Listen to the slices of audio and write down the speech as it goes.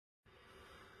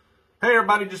Hey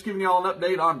everybody, just giving y'all an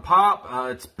update on Pop.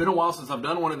 It's been a while since I've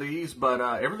done one of these, but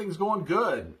everything's going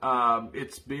good.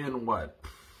 It's been, what,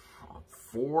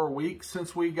 4 weeks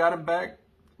since we got him back?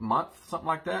 Month, something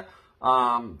like that.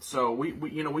 So we've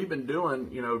been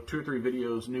doing, 2 or 3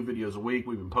 videos, new videos a week.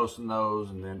 We've been posting those,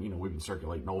 and then, we've been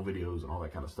circulating old videos and all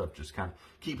that kind of stuff, just kind of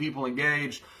keep people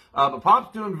engaged. But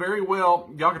Pop's doing very well.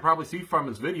 Y'all can probably see from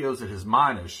his videos that his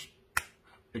mind is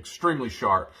extremely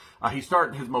sharp. His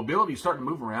mobility is starting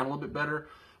to move around a little bit better.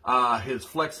 His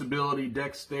flexibility,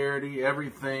 dexterity,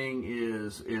 everything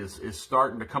is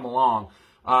starting to come along.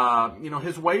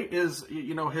 His weight is,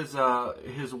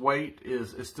 his weight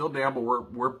is still down, but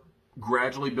we're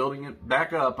gradually building it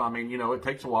back up. I mean, it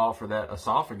takes a while for that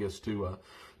esophagus to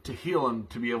heal and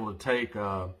to be able to take,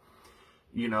 the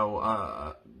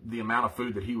amount of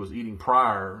food that he was eating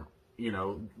prior,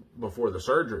 before the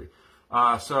surgery.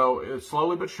 So it's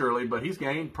slowly but surely, but he's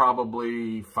gained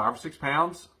probably 5 or 6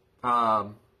 pounds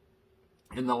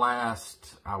in the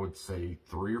last, I would say,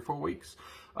 3 or 4 weeks.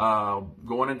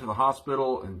 Going into the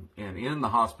hospital and in the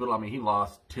hospital, I mean, he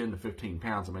lost 10 to 15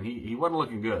 pounds. I mean, he wasn't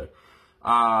looking good.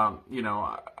 I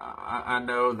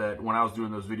know that when I was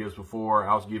doing those videos before,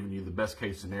 I was giving you the best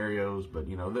case scenarios, but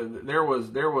there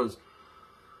was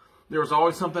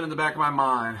always something in the back of my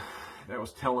mind that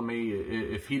was telling me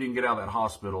if he didn't get out of that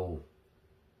hospital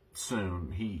soon,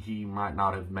 he might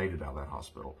not have made it out of that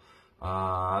hospital.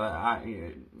 That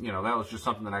was just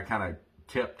something that I kind of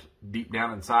kept deep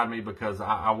down inside me, because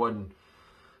I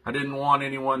didn't want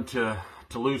anyone to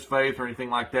lose faith or anything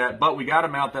like that. But we got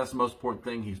him out. That's the most important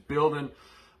thing. He's building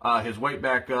his weight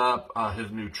back up,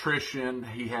 his nutrition.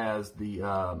 He has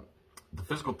the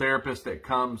physical therapist that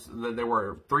comes. There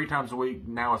were 3 times a week.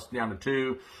 Now it's down to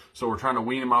 2. So we're trying to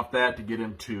wean him off that to get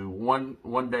him to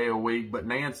one day a week. But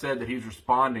Nan said that he's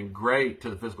responding great to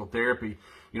the physical therapy.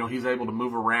 He's able to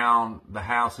move around the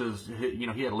house. He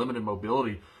had limited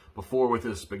mobility before with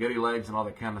his spaghetti legs and all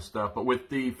that kind of stuff. But with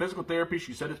the physical therapy,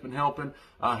 she said it's been helping.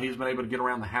 He's been able to get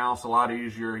around the house a lot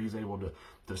easier. He's able to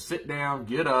sit down,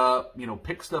 get up,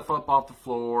 pick stuff up off the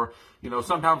floor.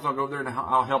 Sometimes I'll go there and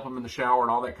I'll help him in the shower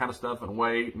and all that kind of stuff and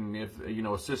wait, and if,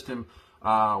 assist him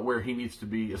where he needs to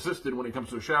be assisted when it comes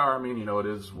to a shower. I mean, it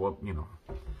is, well,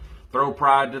 throw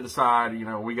pride to the side.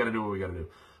 We got to do what we got to do.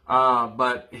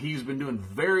 But he's been doing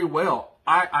very well.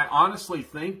 I honestly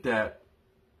think that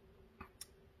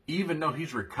even though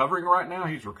he's recovering right now,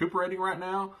 he's recuperating right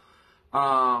now,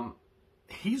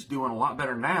 he's doing a lot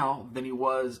better now than he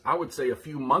was, I would say, a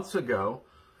few months ago,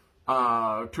 2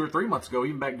 or 3 months ago,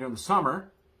 even back during the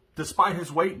summer. Despite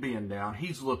his weight being down,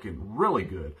 he's looking really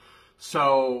good.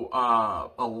 So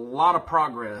a lot of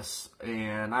progress,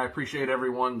 and I appreciate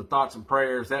everyone, the thoughts and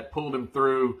prayers. That pulled him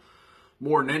through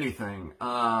more than anything.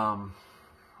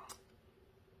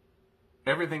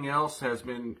 Everything else has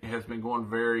been going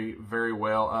very, very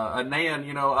well. Nan,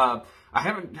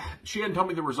 she hadn't told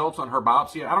me the results on her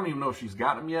biopsy. I don't even know if she's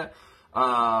gotten them yet.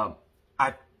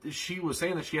 She was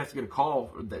saying that she has to get a call,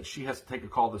 that she has to take a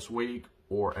call this week,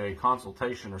 or a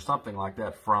consultation or something like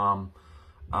that from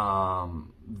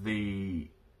the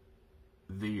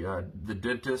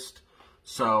dentist.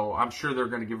 So I'm sure they're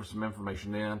going to give her some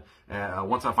information then.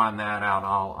 Once I find that out,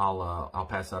 I'll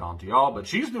pass that on to y'all. But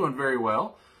she's doing very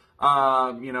well.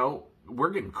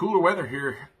 We're getting cooler weather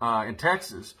here in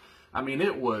Texas. I mean,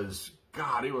 it was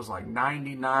like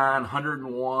 99,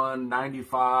 101,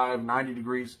 95, 90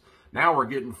 degrees. Now we're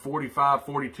getting 45,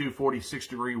 42, 46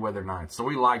 degree weather nights. So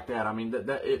we like that. I mean,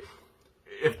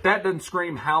 if that doesn't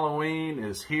scream Halloween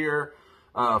is here,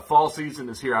 fall season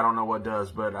is here, I don't know what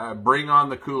does. But bring on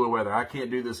the cooler weather. I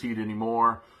can't do this heat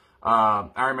anymore. I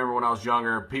remember when I was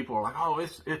younger, people were like, oh,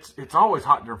 it's always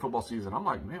hot during football season. I'm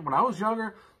like, man, when I was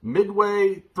younger,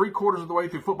 midway, 3/4 of the way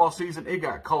through football season, it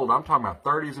got cold. I'm talking about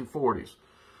 30s and 40s.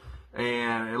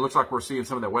 And it looks like we're seeing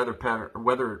some of that weather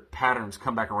patterns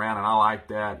come back around, and I like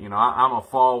that. I'm a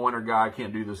fall, winter guy. I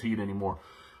can't do this heat anymore.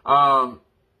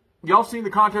 Y'all seen the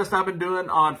contest I've been doing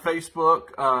on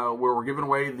Facebook, where we're giving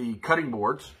away the cutting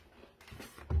boards.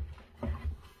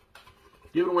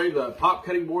 Giving away the Pop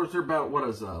cutting boards. They're about,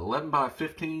 11 by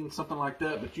 15, something like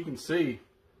that. But you can see,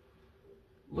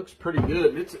 looks pretty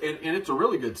good. It's a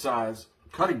really good size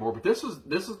cutting board. But this is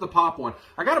the Pop one.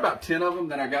 I got about 10 of them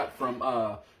that I got from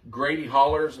Grady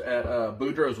Haulers at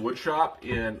Budro's Woodshop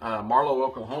in Marlow,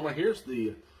 Oklahoma. Here's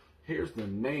the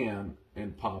Nan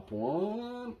and Pop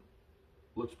one.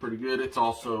 Looks pretty good. It's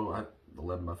also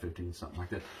 11 by 15, something like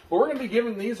that. But we're going to be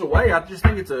giving these away. I just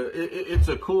think it's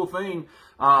a cool thing.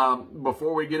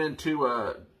 Before we get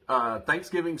into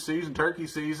Thanksgiving season, turkey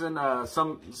season,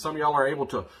 some of y'all are able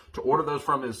to order those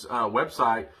from his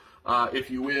website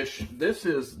if you wish. This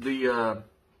is the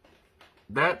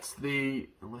that's the,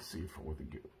 let's see if we can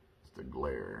get, it's the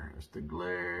glare. It's the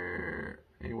glare.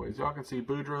 Anyways, y'all can see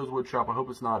Budro's Woodshop. I hope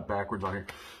it's not backwards on here.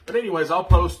 But anyways, I'll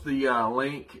post the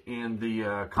link in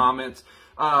the comments.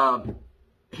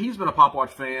 He's been a Pop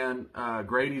Watch fan.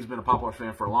 Grady's been a Pop Watch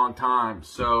fan for a long time.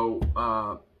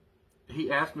 So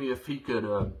he asked me if he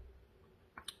could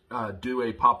do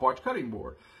a Pop Watch cutting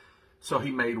board. So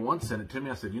he made one, sent it to me.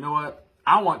 I said, you know what?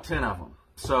 I want 10 of them.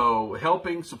 So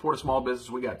helping support a small business,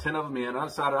 we got 10 of them in. I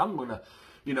decided I'm going to,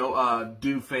 you know,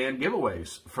 do fan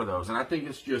giveaways for those. And I think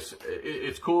it's just,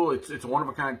 it's cool. It's a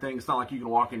one-of-a-kind thing. It's not like you can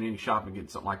walk in any shop and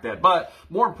get something like that. But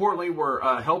more importantly,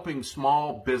 we're helping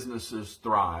small businesses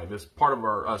thrive. It's part of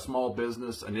our small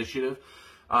business initiative.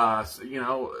 You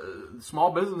know,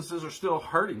 small businesses are still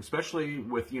hurting, especially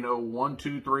with, you know, 1,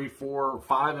 2, 3, 4,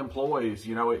 5 employees.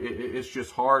 You know, it's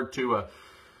just hard to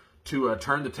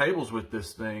turn the tables with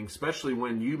this thing, especially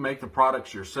when you make the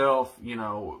products yourself. You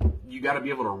know, you got to be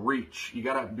able to reach. You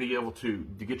got to be able to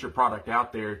get your product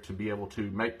out there to be able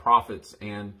to make profits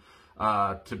and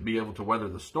to be able to weather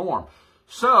the storm.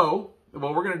 So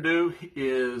what we're going to do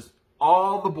is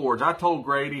all the boards. I told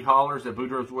Grady Hollers at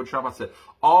Budro's Woodshop, I said,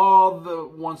 all the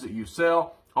ones that you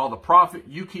sell, all the profit,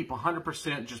 you keep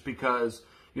 100% just because,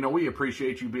 you know, we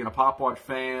appreciate you being a Pop Watch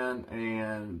fan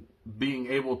and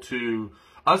being able to,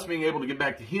 us being able to get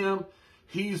back to him,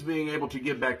 he's being able to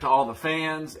get back to all the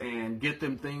fans and get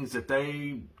them things that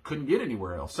they couldn't get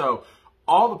anywhere else. So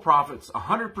all the profits,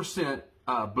 100%,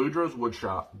 Budro's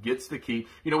Woodshop gets the key.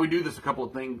 You know, we do this a couple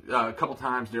of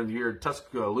times during the year.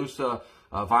 Tuscaloosa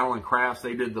Vinyl and Crafts,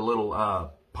 they did the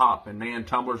little pop and Nan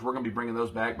tumblers. We're going to be bringing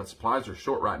those back, but supplies are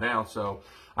short right now. So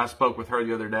I spoke with her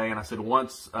the other day, and I said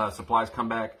once supplies come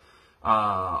back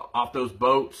off those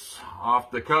boats,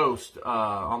 off the coast,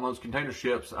 on those container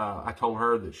ships, I told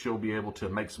her that she'll be able to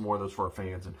make some more of those for her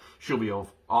fans, and she'll be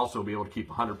also be able to keep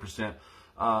 100%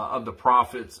 of the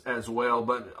profits as well.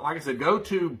 But like I said, go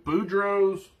to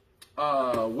Budro's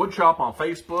Woodshop on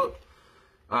Facebook.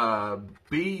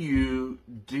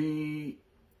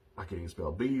 I can't even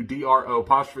spell, Budro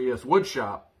apostrophe S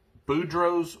Woodshop,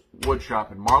 Budro's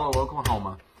Woodshop in Marlow,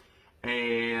 Oklahoma.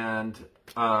 And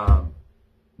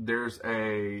there's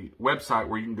a website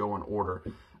where you can go and order.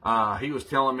 He was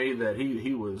telling me that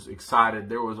he was excited.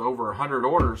 There was over 100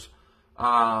 orders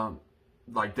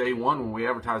like day one when we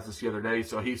advertised this the other day.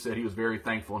 So he said he was very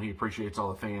thankful and he appreciates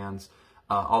all the fans,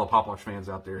 all the Pop Watch fans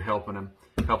out there helping him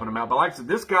out. But like I said,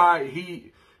 this guy,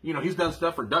 you know, he's done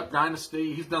stuff for Duck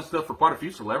Dynasty. He's done stuff for quite a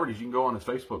few celebrities. You can go on his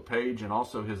Facebook page and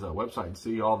also his website and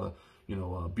see all the, you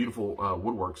know, beautiful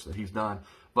woodworks that he's done.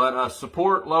 But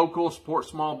support local, support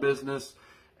small business.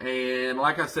 And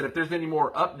like I said, if there's any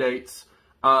more updates,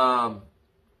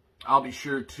 I'll be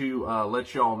sure to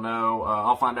let y'all know.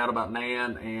 I'll find out about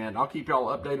Nan, and I'll keep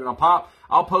y'all updated on Pop.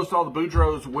 I'll post all the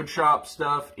Budro's Woodshop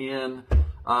stuff in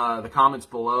the comments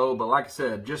below. But like I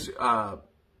said, just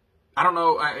I don't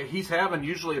know. He's having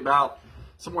usually about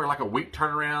somewhere like a week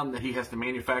turnaround that he has to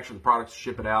manufacture the products to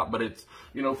ship it out. But it's,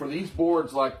 you know, for these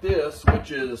boards like this,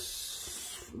 which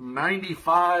is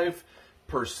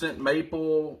 95%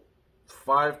 maple,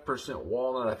 5%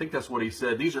 walnut. I think that's what he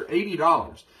said. These are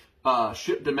 $80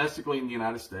 shipped domestically in the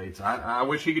United States. I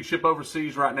wish he could ship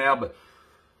overseas right now, but,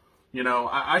 you know,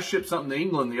 I shipped something to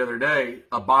England the other day,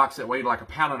 a box that weighed like 1.5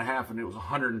 pounds, and it was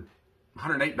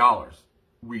 $108.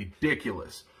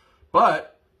 Ridiculous.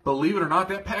 But believe it or not,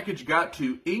 that package got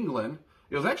to England.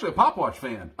 It was actually a Pop Watch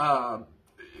fan. One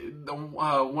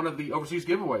of the overseas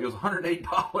giveaway. It was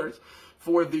 $108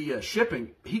 for the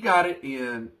shipping. He got it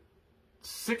in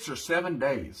 6 or 7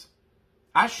 days.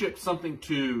 I shipped something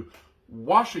to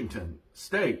Washington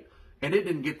State, and it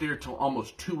didn't get there till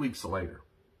almost 2 weeks later.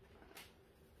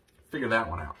 Figure that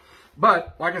one out.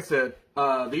 But like I said,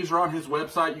 these are on his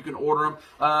website. You can order them.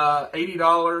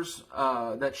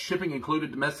 $80. That's shipping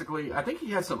included domestically. I think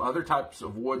he has some other types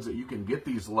of woods that you can get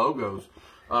these logos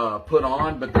put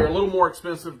on, but they're a little more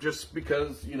expensive just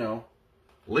because, you know,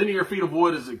 linear feet of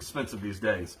wood is expensive these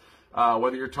days.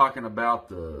 Whether you're talking about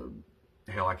the,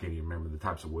 hell, I can't even remember the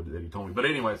types of wood that he told me. But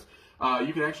anyways,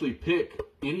 you can actually pick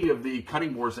any of the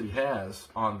cutting boards that he has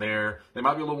on there. They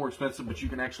might be a little more expensive, but you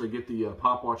can actually get the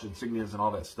Pop Watch insignias and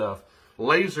all that stuff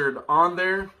lasered on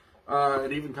there.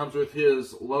 It even comes with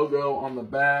his logo on the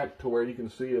back to where you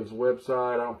can see his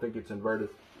website. I don't think it's inverted.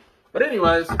 But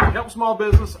anyways, help small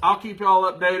business. I'll keep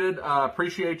y'all updated.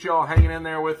 Appreciate y'all hanging in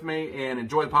there with me, and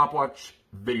enjoy the Pop Watch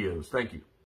videos. Thank you.